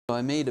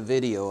I made a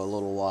video a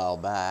little while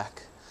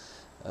back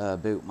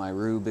about my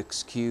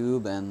Rubik's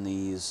Cube and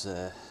these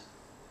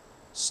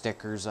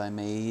stickers I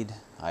made.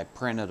 I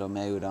printed them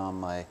out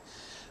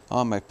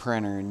on my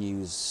printer and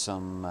used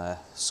some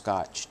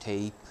Scotch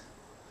tape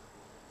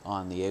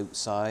on the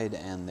outside,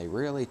 and they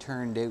really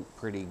turned out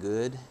pretty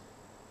good.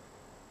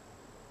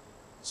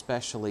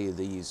 Especially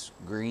these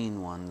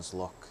green ones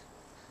look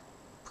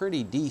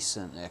pretty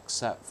decent,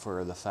 except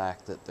for the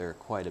fact that they're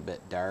quite a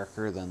bit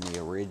darker than the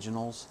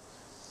originals.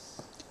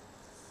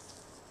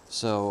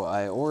 So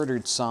I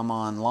ordered some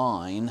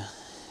online,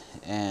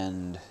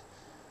 and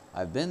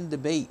I've been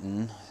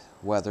debating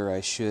whether I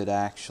should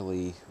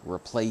actually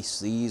replace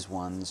these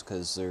ones,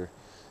 because they're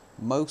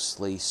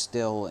mostly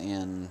still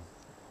in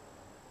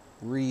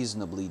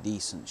reasonably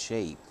decent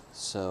shape.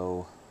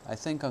 So I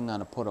think I'm going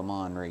to put them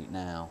on right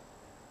now.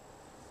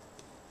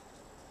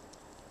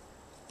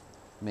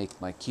 Make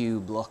my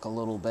cube look a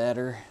little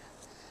better,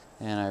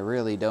 and I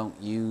really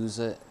don't use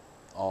it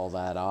all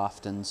that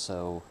often,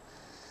 so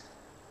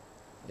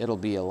it'll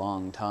be a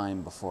long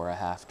time before I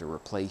have to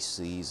replace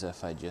these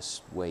if I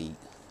just wait.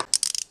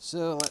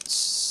 So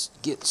let's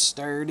get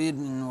started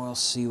and we'll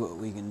see what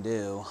we can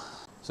do.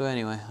 So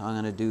anyway, I'm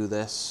going to do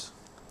this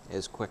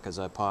as quick as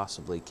I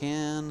possibly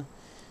can,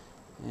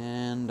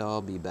 and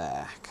I'll be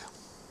back.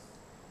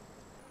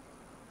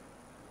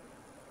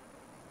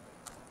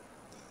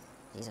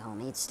 These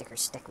homemade stickers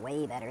stick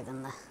way better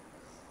than the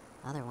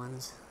other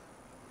ones.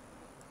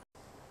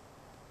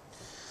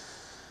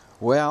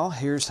 Well,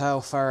 here's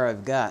how far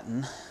I've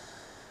gotten.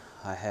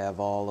 I have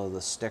all of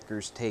the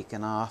stickers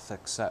taken off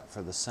except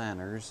for the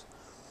centers.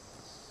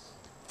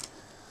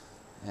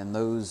 And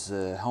those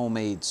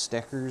homemade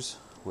stickers,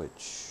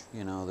 which,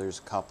 you know, there's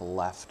a couple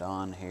left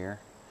on here,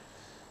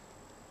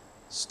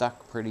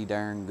 stuck pretty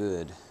darn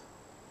good.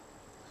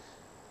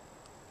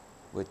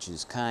 Which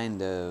is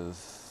kind of,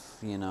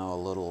 you know, a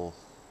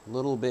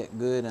little bit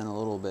good and a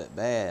little bit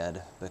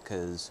bad,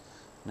 because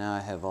now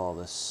I have all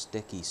this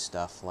sticky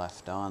stuff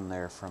left on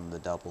there from the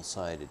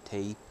double-sided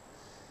tape.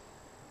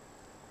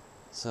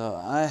 So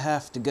I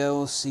have to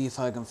go see if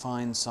I can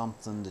find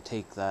something to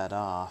take that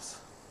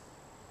off.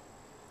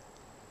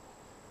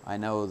 I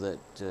know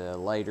that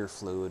lighter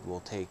fluid will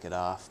take it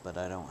off, but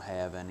I don't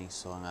have any,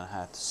 so I'm going to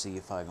have to see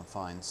if I can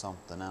find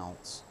something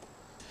else.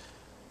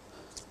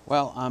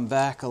 Well, I'm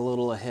back a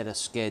little ahead of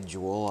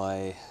schedule.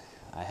 I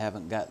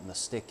haven't gotten the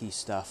sticky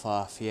stuff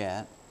off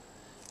yet,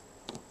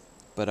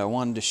 but I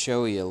wanted to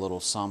show you a little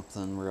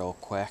something real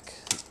quick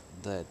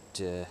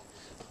that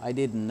I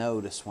didn't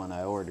notice when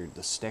I ordered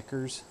the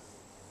stickers.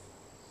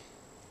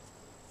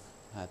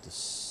 I had to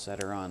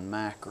set her on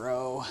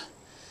macro.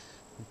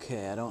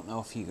 Okay, I don't know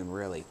if you can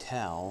really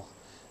tell,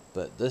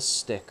 but this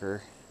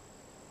sticker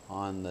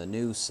on the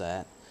new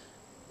set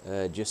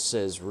just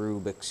says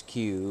Rubik's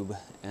Cube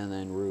and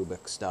then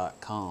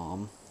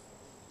Rubiks.com.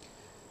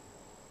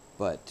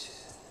 But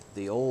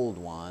the old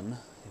one,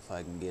 if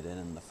I can get it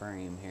in the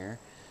frame here,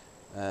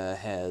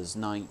 has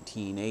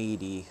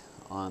 1980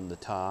 on the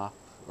top,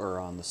 or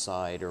on the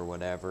side, or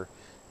whatever,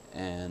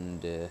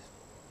 and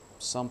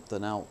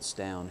something else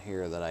down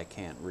here that I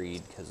can't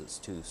read because it's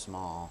too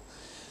small.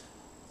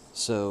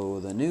 So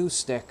the new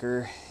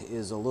sticker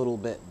is a little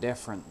bit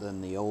different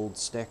than the old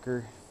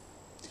sticker,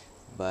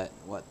 but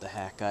what the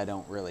heck, I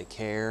don't really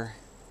care.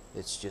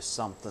 It's just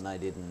something I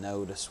didn't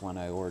notice when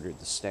I ordered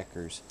the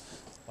stickers.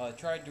 Well, I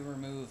tried to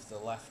remove the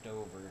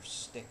leftover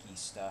sticky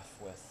stuff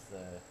with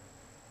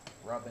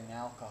rubbing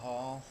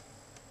alcohol,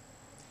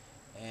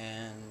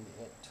 and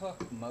it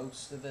took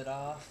most of it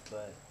off,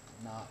 but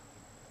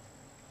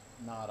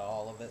not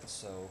all of it.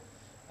 So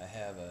I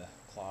have a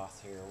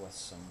cloth here with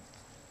some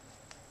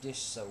dish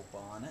soap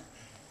on it,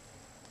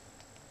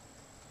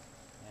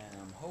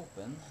 and I'm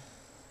hoping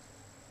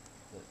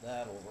that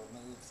that'll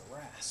remove the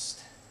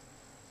rest.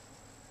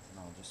 And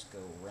I'll just go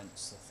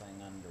rinse the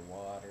thing under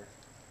water,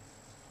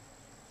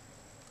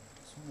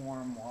 some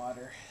warm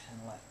water,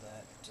 and let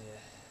that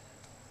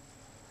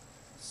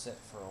sit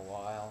for a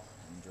while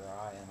and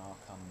dry, and I'll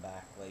come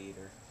back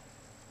later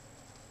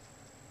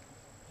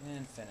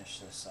and finish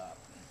this up,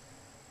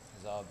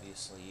 because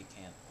obviously you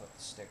can't put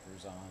the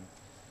stickers on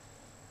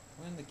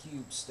when the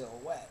cube's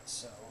still wet.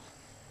 So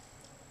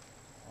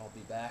I'll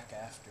be back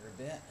after a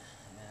bit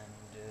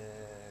and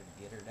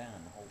get her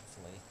done,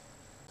 hopefully.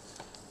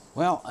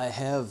 Well, I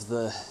have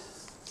the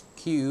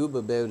cube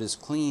about as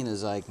clean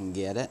as I can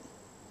get it,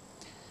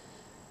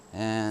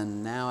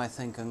 and now I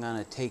think I'm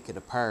going to take it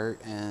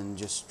apart and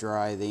just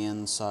dry the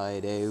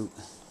inside out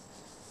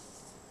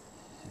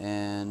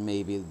and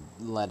maybe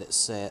let it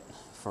sit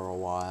for a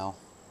while.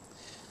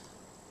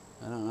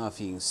 I don't know if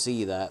you can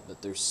see that,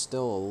 but there's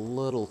still a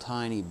little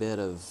tiny bit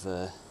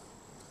of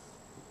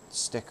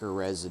sticker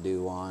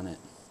residue on it.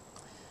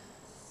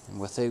 And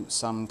without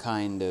some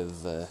kind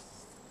of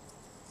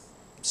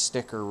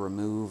sticker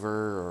remover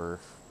or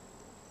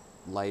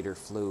lighter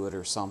fluid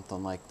or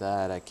something like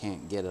that, I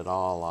can't get it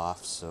all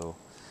off, so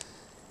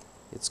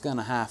it's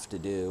gonna have to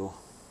do.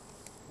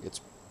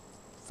 It's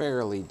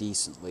fairly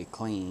decently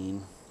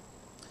clean.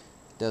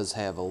 It does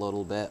have a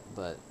little bit,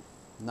 but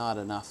not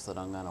enough that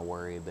I'm going to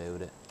worry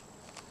about it.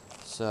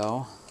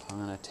 So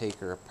I'm going to take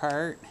her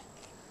apart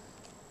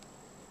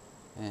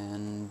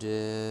and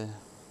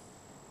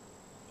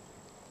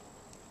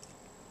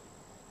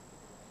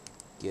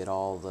get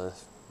all the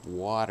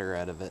water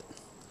out of it.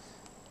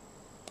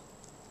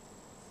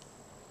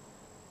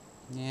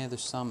 Yeah,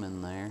 there's some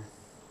in there.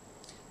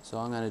 So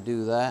I'm going to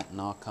do that and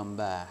I'll come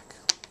back.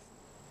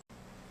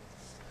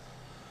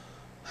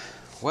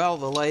 Well,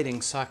 the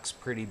lighting sucks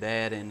pretty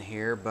bad in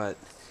here, but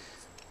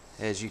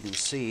as you can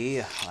see,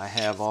 I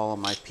have all of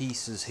my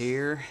pieces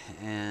here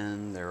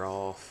and they're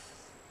all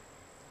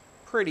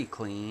pretty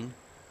clean.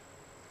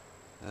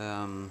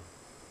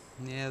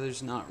 Yeah,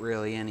 there's not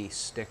really any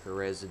sticker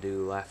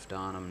residue left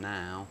on them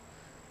now.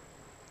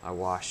 I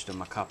washed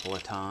them a couple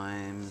of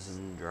times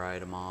and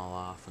dried them all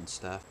off and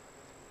stuff.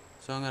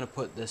 So I'm going to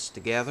put this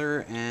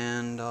together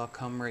and I'll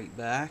come right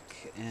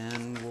back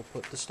and we'll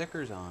put the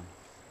stickers on.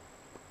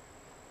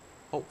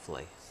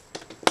 Hopefully.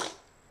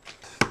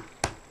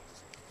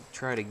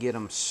 Try to get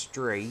them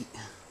straight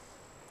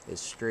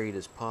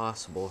as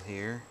possible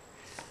here.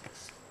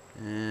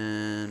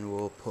 And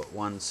we'll put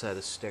one set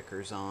of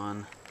stickers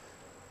on.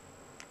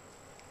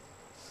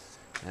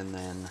 And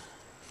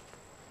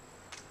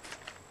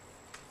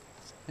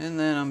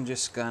then I'm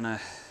just gonna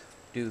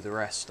do the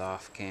rest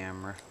off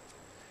camera.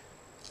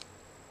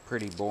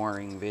 Pretty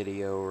boring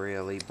video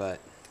really, but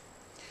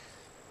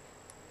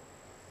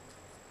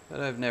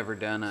I've never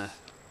done a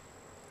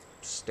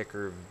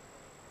sticker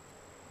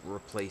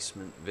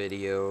replacement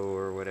video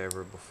or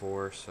whatever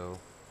before, so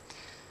I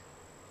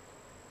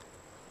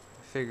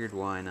figured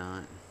why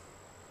not.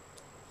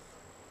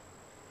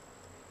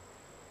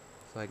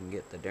 If I can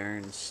get the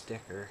darn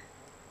sticker.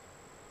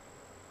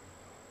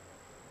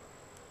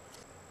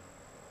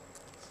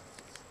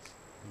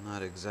 I'm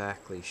not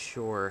exactly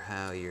sure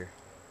how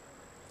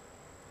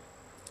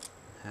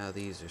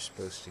these are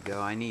supposed to go.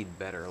 I need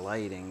better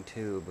lighting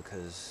too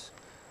because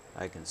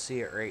I can see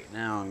it right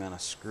now. I'm gonna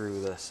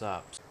screw this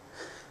up.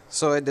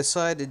 So I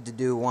decided to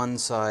do one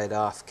side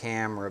off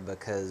camera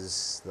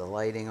because the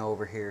lighting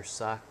over here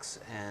sucks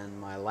and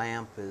my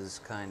lamp is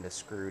kind of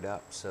screwed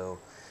up, so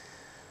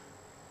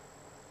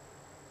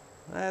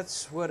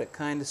that's what it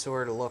kind of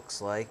sort of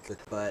looks like.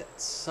 But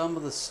some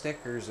of the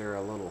stickers are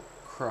a little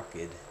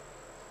crooked,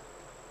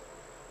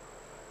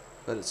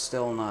 but it's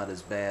still not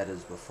as bad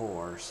as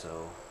before,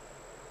 so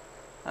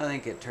I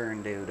think it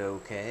turned out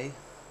okay.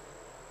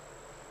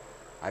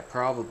 I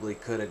probably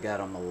could have got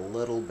them a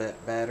little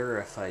bit better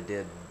if I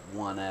did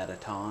one at a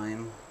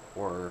time,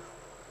 or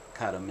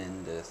cut them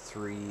into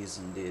threes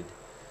and did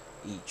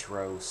each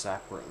row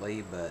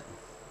separately, but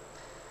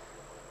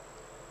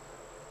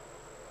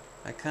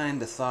I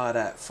kind of thought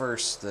at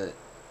first that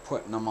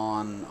putting them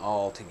on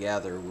all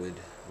together would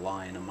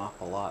line them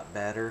up a lot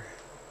better.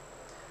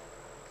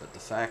 But the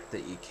fact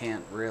that you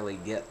can't really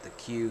get the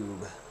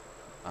cube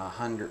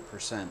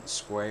 100%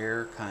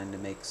 square kind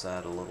of makes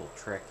that a little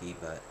tricky,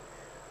 but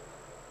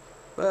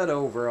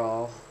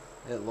overall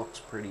it looks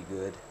pretty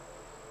good.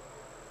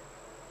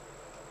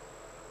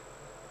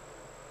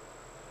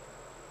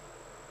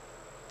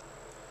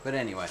 But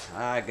anyway,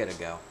 I gotta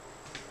go.